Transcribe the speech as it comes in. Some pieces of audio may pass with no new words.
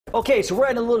Okay, so we're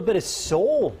adding a little bit of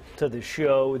soul to the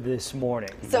show this morning.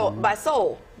 So by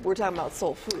soul, we're talking about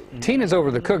soul food. Tina's over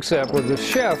the cook set with the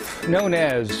chef known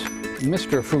as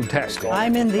Mr. Foodtastic.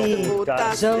 I'm in the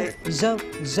Foodtastic.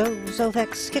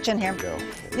 Zovex kitchen here.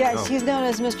 Yes, he's known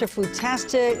as Mr.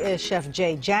 Foodtastic, Chef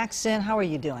Jay Jackson. How are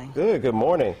you doing? Good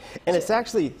morning. And it's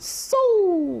actually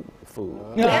soul food.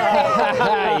 Yes.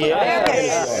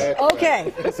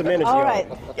 Okay. It's some energy. All right.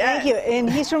 on it. Thank you. And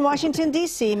he's from Washington,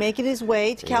 D.C., making his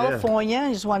way to California.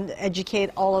 I just wanted to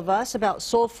educate all of us about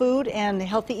soul food and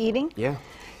healthy eating. Yeah.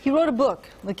 He wrote a book,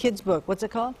 the kid's book. What's it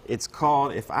called? It's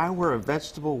called If I Were a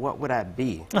Vegetable, What Would I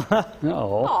Be?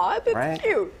 Oh. Aw, that's Right?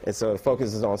 cute. And so it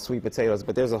focuses on sweet potatoes,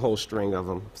 but there's a whole string of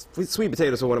them. Sweet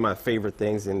potatoes are one of my favorite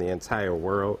things in the entire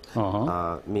world.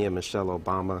 Me and Michelle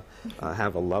Obama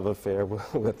have a love affair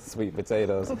with sweet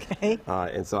potatoes. Okay.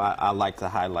 And so I like to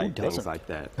highlight things like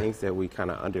that, things that we kind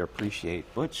of underappreciate,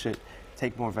 but should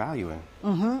take more value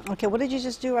in. Okay, what did you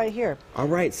just do right here? All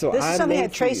right, so This is something made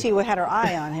that for Tracy you- had her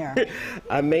eye on here.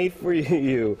 I made for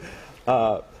you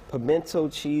pimento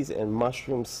cheese and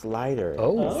mushroom slider.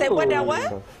 Oh. Say what now,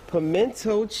 what?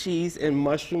 Pimento cheese and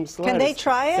mushroom slider. Can they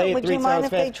try it? Say Would 3 you mind times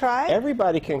if they fast. try it?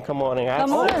 Everybody can come on and have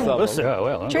Come on. some of them. Listen. Yeah,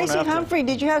 well, Tracy Humphrey,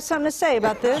 did you have something to say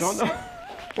about this?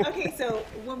 Okay, so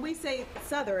when we say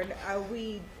Southern,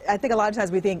 I think a lot of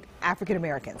times we think African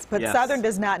Americans, but Yes. Southern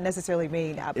does not necessarily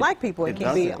mean black people. It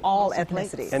can be doesn't. all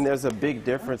ethnicities. And there's a big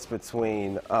difference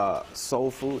between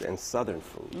soul food and Southern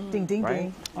food. Ding, ding, Right?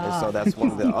 ding. And so that's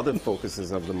one of the other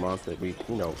focuses of the month that we,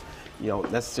 you don't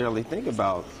necessarily think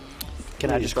about. Can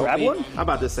I just Don't grab be- one? I'm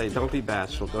about to say, don't be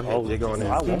bashful. Go ahead, dig on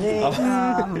I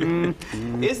in.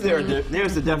 won't. Is there?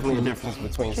 There's definitely a difference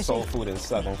between soul food and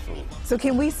Southern food. So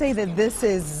can we say that this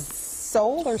is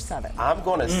soul or Southern? I'm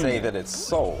going to say that it's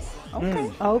soul.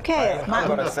 Okay. Okay. I'm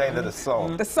going to say that it's soul.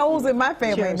 The souls in my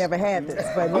family ain't never had this,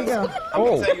 but we go. I'm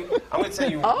going to tell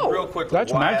you real quickly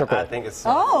That's why magical. I think it's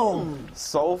soul. Oh.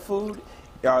 Soul food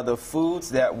are the foods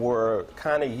that were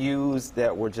kind of used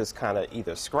that were just kind of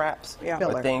either scraps or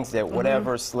Filler. things that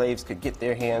whatever slaves could get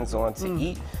their hands on to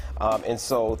eat. And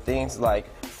so things like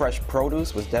fresh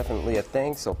produce was definitely a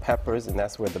thing. So peppers, and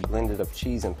that's where the blended of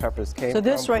cheese and peppers came So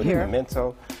this from. right With here.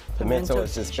 Pimento. Pimento Pimento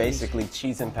is just cheese. basically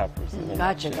cheese and peppers.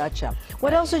 Gotcha, gotcha.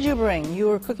 What else did you bring? You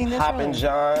were cooking this Hoppin' earlier.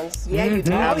 John's. Yeah, you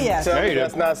do. Oh, yes. Tell me There you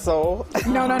that's go. not soul.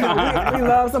 No, we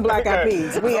love some black eyed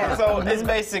peas. We have. So it's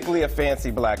basically a fancy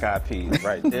black eyed peas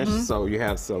right dish. So you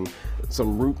have some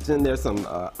roots in there, some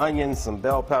onions, some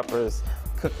bell peppers.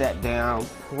 Cook that down,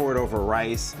 pour it over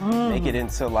rice, make it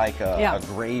into like a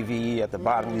gravy. At the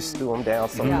bottom, you stew them down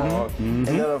some more. And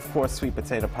then, of course, sweet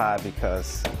potato pie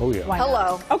because... Oh, yeah.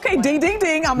 Hello. Okay, ding, ding,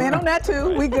 ding. I'm in on that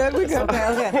too. We good, we good.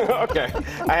 Okay. Okay,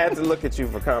 I had to look at you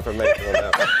for confirmation on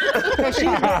that one. She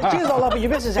was all over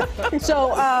your business.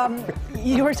 So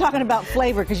you were talking about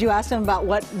flavor because you asked him about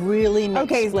what really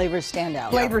makes flavors stand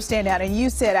out. Flavors stand out. And you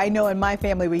said, I know in my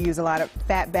family we use a lot of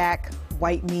fat back,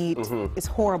 white meat. It's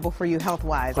horrible for you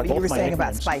health-wise. But you Both were my saying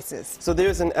about nicknames. spices. So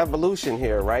there's an evolution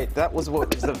here, right? That was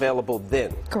what was available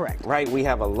then. Correct. Right? We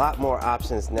have a lot more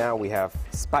options now. We have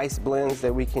spice blends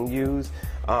that we can use.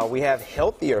 We have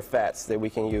healthier fats that we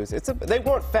can use. They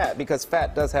weren't fat because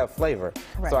fat does have flavor.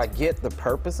 Correct. So I get the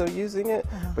purpose of using it,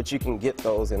 but you can get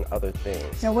those in other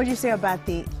things. Now, what did you say about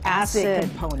the acid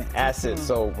component? Acid.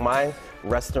 So my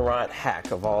restaurant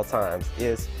hack of all times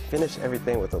is finish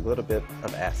everything with a little bit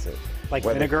of acid. Like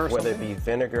vinegar or Whether it something? be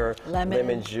vinegar, Lemon.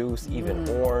 lemon juice, even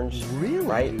orange. Really?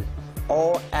 Right?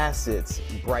 All acids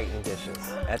brighten dishes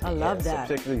at the I love end. that.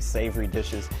 So particularly savory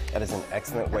dishes, that is an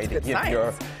excellent way to good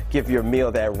science. give your meal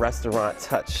that restaurant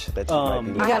touch that you might be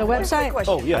You looking got a for. website?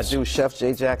 Question. Oh, yes. I do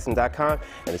chefjjackson.com,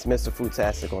 and it's Mr.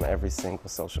 Foodtastic on every single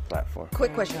social platform.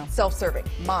 Quick question. Self-serving.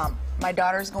 Mom, my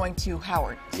daughter's going to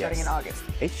Howard starting Yes. in August.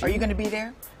 HU. Are you going to be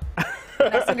there?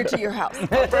 Can I send her to your house? Make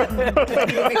sure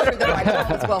that my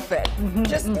child is well fed.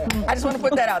 I just want to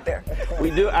put that out there. We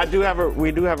do have a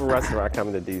restaurant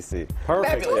coming to DC.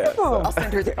 Perfect. Fabulous. Yeah, so- I'll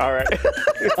send her there. All right.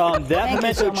 That you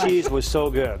pimento so much. cheese was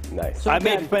so good. Nice. I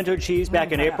made pimento cheese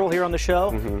back in April here on the show,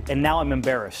 and now I'm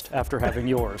embarrassed after having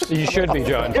yours. You should be,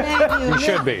 John. Thank you. You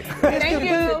should be. Thank you.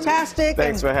 Fantastic.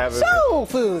 Thanks for having me. Soul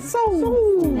food.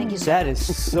 Soul. Thank you so That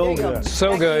is so good. So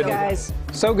Thank good. you guys.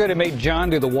 So good it made John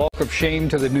do the walk of shame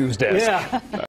to the news desk. Yeah.